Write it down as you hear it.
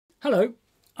Hello,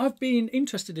 I've been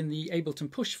interested in the Ableton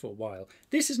Push for a while.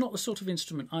 This is not the sort of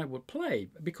instrument I would play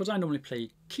because I normally play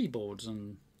keyboards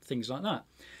and things like that.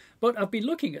 But I've been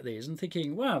looking at these and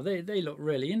thinking, wow, they look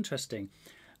really interesting.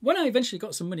 When I eventually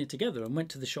got some money together and went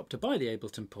to the shop to buy the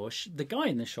Ableton Push, the guy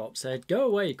in the shop said, go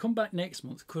away, come back next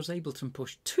month because Ableton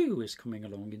Push 2 is coming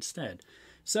along instead.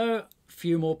 So a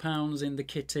few more pounds in the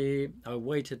kitty, I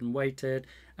waited and waited,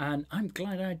 and I'm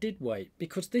glad I did wait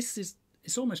because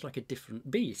it's almost like a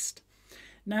different beast.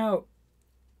 Now,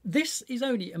 this is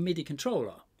only a MIDI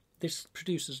controller. This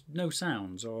produces no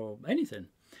sounds or anything.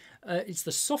 It's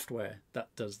the software that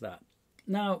does that.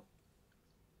 Now,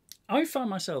 I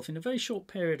found myself in a very short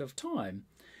period of time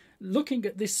looking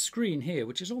at this screen here,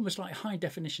 which is almost like high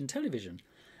definition television.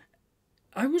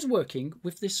 I was working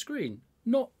with this screen,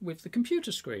 not with the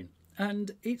computer screen. And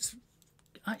it's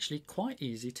actually quite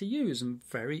easy to use and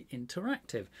very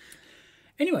interactive.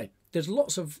 Anyway, there's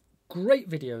lots of great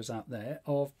videos out there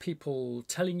of people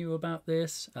telling you about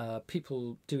this,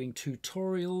 people doing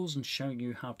tutorials and showing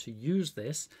you how to use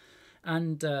this.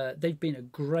 And they've been a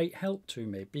great help to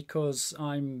me because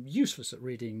I'm useless at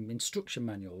reading instruction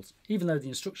manuals, even though the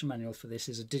instruction manual for this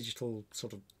is a digital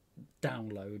sort of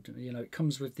download. You know, it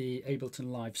comes with the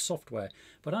Ableton Live software,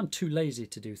 but I'm too lazy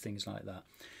to do things like that.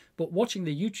 But watching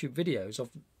the YouTube videos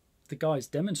of the guys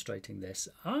demonstrating this,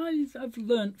 I've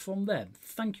learnt from them.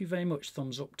 Thank you very much.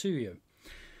 Thumbs up to you.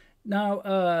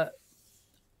 Now,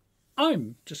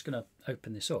 I'm just going to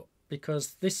open this up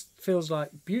because this feels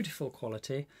like beautiful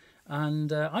quality,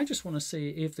 and I just want to see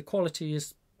if the quality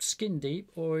is skin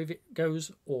deep or if it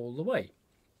goes all the way.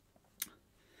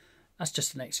 That's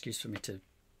just an excuse for me to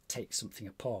take something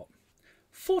apart.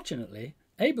 Fortunately,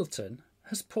 Ableton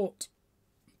has put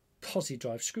posi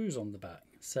drive screws on the back,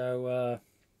 so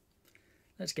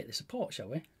let's get this apart, shall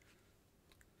we?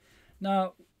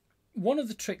 Now, one of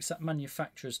the tricks that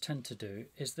manufacturers tend to do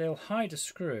is they'll hide a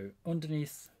screw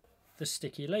underneath the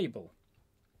sticky label.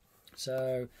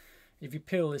 So if you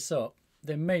peel this up,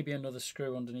 there may be another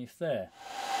screw underneath there.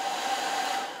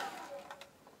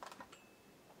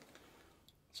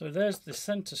 So there's the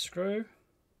center screw,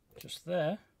 just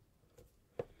there.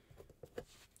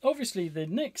 Obviously, the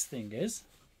next thing is,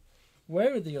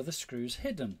 where are the other screws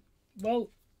hidden? Well,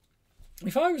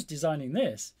 if I was designing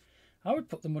this, I would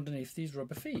put them underneath these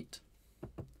rubber feet.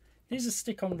 These are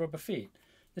stick-on rubber feet.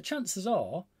 The chances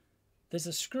are there's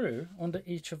a screw under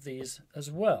each of these as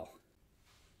well.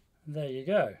 And there you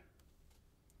go.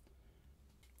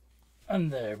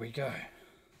 And there we go.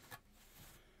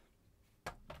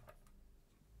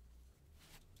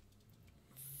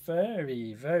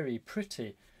 Very, very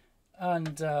pretty.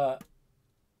 And that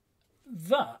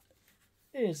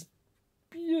is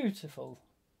beautiful.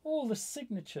 All the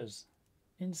signatures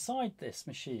inside this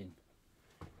machine.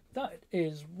 That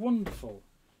is wonderful.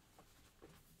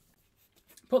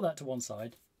 Put that to one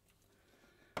side.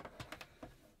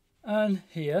 And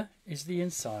here is the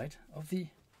inside of the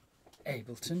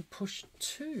Ableton Push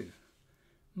 2.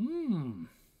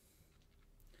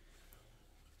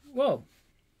 Well,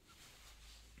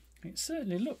 it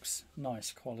certainly looks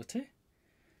nice quality.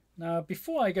 Now,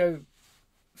 before I go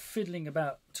fiddling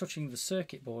about touching the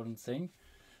circuit board and things,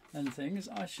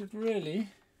 I should really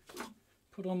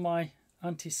put on my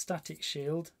anti-static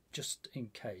shield just in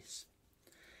case.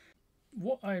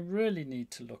 What I really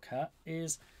need to look at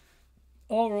is,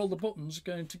 are all the buttons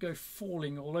going to go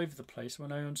falling all over the place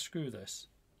when I unscrew this?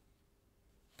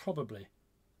 Probably.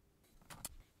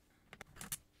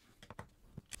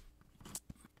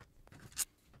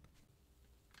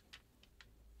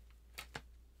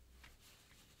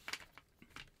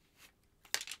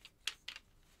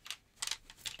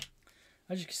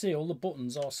 As you can see, all the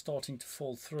buttons are starting to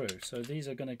fall through, so these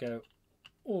are going to go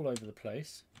all over the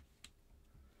place.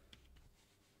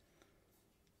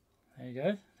 There you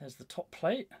go, there's the top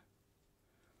plate.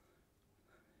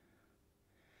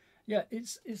 Yeah,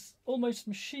 it's almost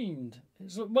machined.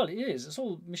 Well, it is, it's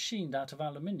all machined out of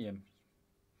aluminium.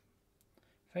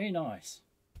 Very nice.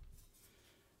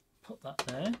 Put that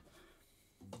there.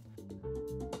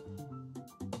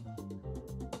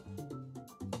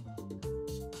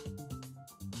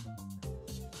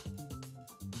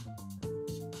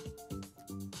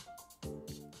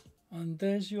 And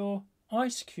there's your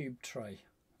ice cube tray.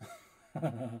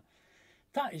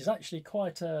 That is actually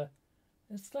quite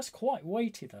that's quite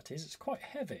weighty, that is. It's quite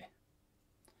heavy.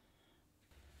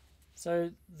 So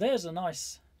there's a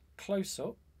nice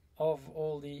close-up of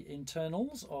all the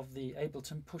internals of the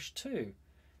Ableton Push 2.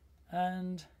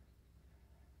 And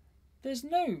there's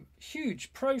no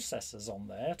huge processors on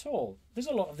there at all. There's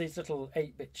a lot of these little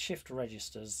 8-bit shift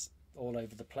registers all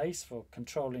over the place for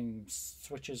controlling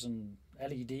switches and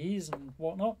LEDs and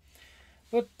whatnot.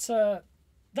 But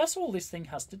that's all this thing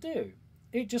has to do.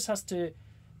 It just has to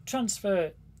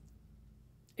transfer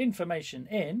information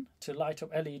in to light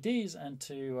up LEDs and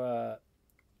to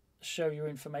show you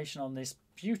information on this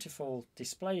beautiful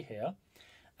display here,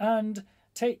 and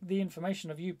take the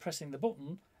information of you pressing the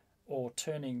button or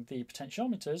turning the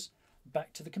potentiometers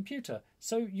back to the computer.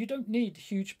 So you don't need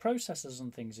huge processors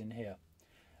and things in here.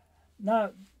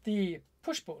 Now, the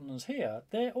push buttons here,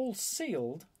 they're all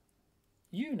sealed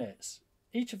units.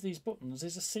 Each of these buttons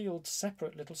is a sealed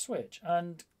separate little switch,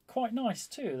 and quite nice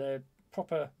too. They're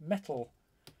proper metal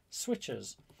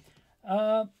switches.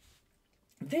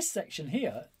 This section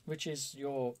here, which is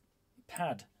your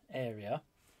pad area,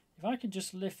 if I can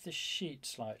just lift the sheet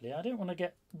slightly, I don't want to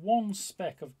get one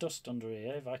speck of dust under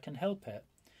here if I can help it.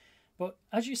 But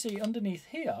as you see underneath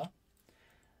here,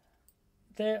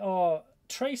 there are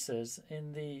tracers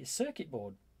in the circuit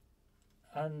board,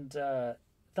 and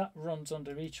that runs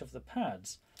under each of the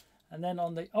pads. And then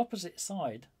on the opposite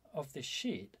side of this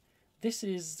sheet, this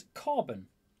is carbon.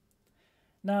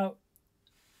 Now,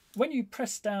 when you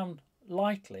press down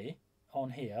lightly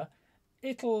on here,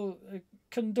 it'll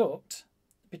conduct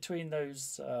between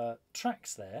those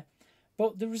tracks there,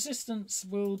 but the resistance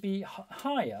will be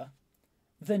higher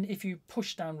than if you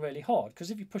push down really hard,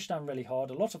 because if you push down really hard,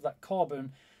 a lot of that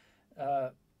carbon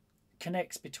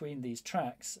connects between these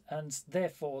tracks, and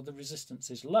therefore the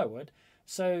resistance is lowered,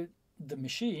 so the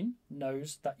machine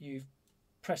knows that you've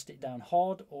pressed it down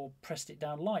hard or pressed it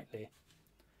down lightly.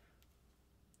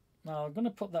 Now I'm going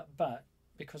to put that back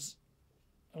because,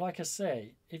 like I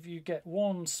say, if you get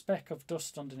one speck of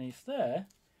dust underneath there,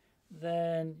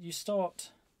 then you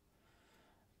start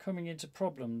coming into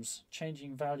problems,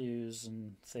 changing values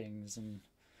and things, and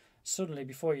suddenly,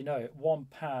 before you know it, one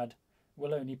pad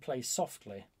will only play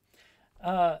softly.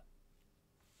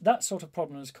 That sort of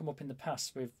problem has come up in the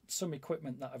past with some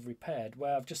equipment that I've repaired,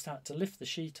 where I've just had to lift the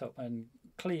sheet up and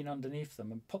clean underneath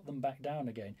them and put them back down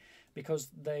again because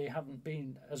they haven't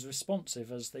been as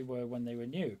responsive as they were when they were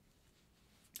new.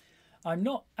 I'm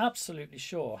not absolutely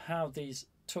sure how these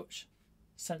touch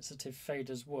sensitive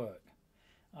faders work.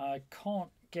 I can't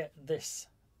get this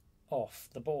off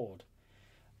the board,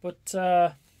 but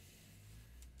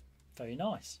very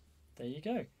nice. There you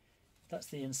go. That's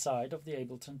the inside of the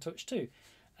Ableton Touch 2,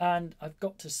 and I've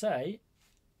got to say,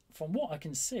 from what I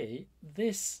can see,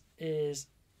 this is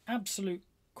absolute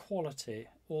quality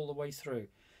all the way through.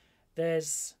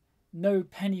 There's no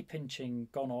penny pinching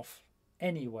gone off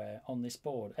anywhere on this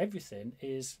board. Everything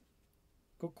is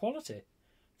good quality.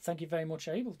 Thank you very much,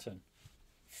 Ableton.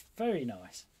 Very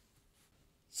nice.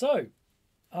 So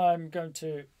I'm going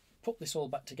to put this all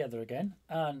back together again,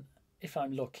 and if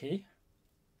I'm lucky,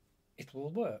 it will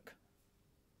work.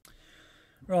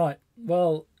 Right,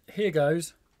 well, here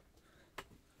goes.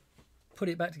 Put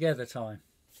it back together time.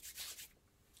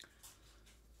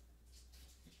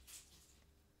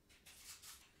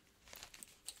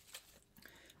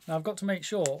 Now I've got to make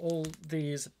sure all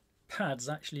these pads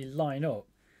actually line up,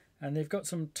 and they've got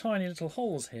some tiny little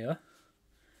holes here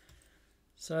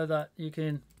so that you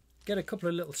can get a couple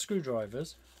of little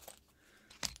screwdrivers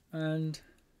and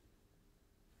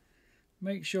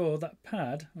make sure that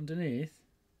pad underneath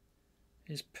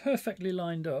is perfectly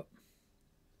lined up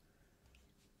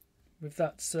with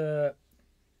that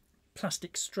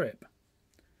plastic strip,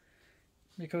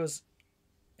 because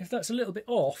if that's a little bit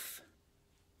off,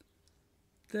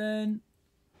 then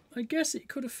I guess it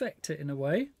could affect it in a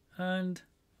way, and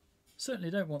certainly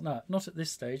don't want that, not at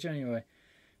this stage anyway,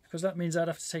 because that means I'd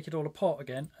have to take it all apart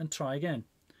again and try again.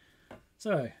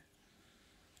 So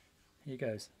here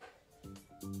goes.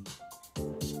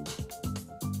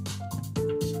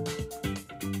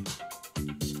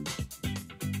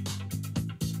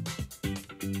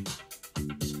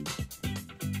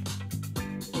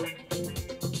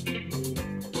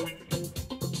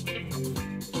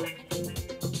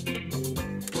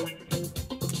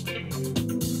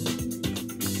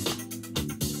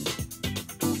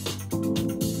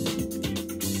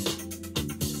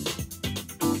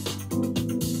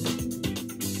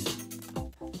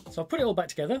 So I'll put it all back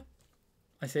together,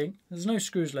 I think. There's no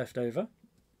screws left over.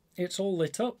 It's all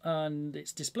lit up and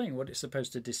it's displaying what it's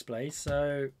supposed to display.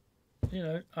 So, you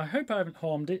know, I hope I haven't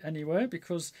harmed it anywhere,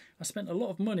 because I spent a lot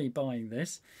of money buying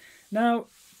this. Now,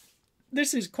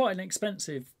 this is quite an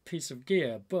expensive piece of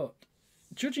gear, but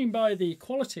judging by the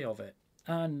quality of it,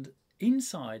 and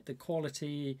inside the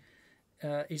quality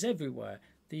is everywhere.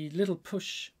 The little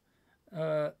push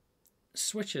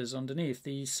switches underneath,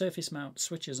 the surface mount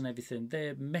switches and everything,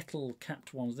 they're metal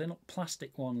capped ones, they're not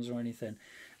plastic ones or anything,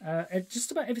 And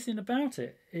just about everything about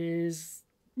it is,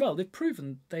 well, they've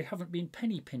proven they haven't been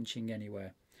penny pinching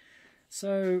anywhere.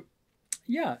 So,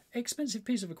 yeah, expensive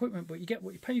piece of equipment, but you get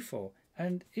what you pay for.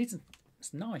 And it's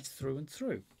nice through and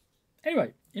through.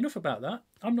 Anyway, enough about that.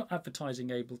 I'm not advertising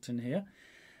Ableton here.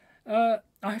 I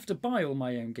have to buy all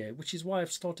my own gear, which is why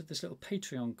I've started this little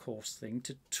Patreon course thing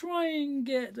to try and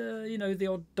get, you know, the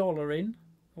odd dollar in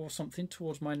or something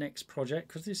towards my next project,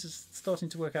 because this is starting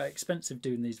to work out expensive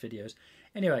doing these videos.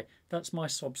 Anyway, that's my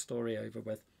sob story over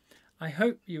with. I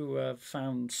hope you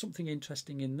found something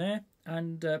interesting in there,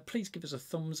 and please give us a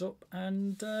thumbs up,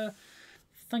 and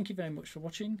thank you very much for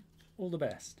watching. All the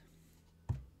best.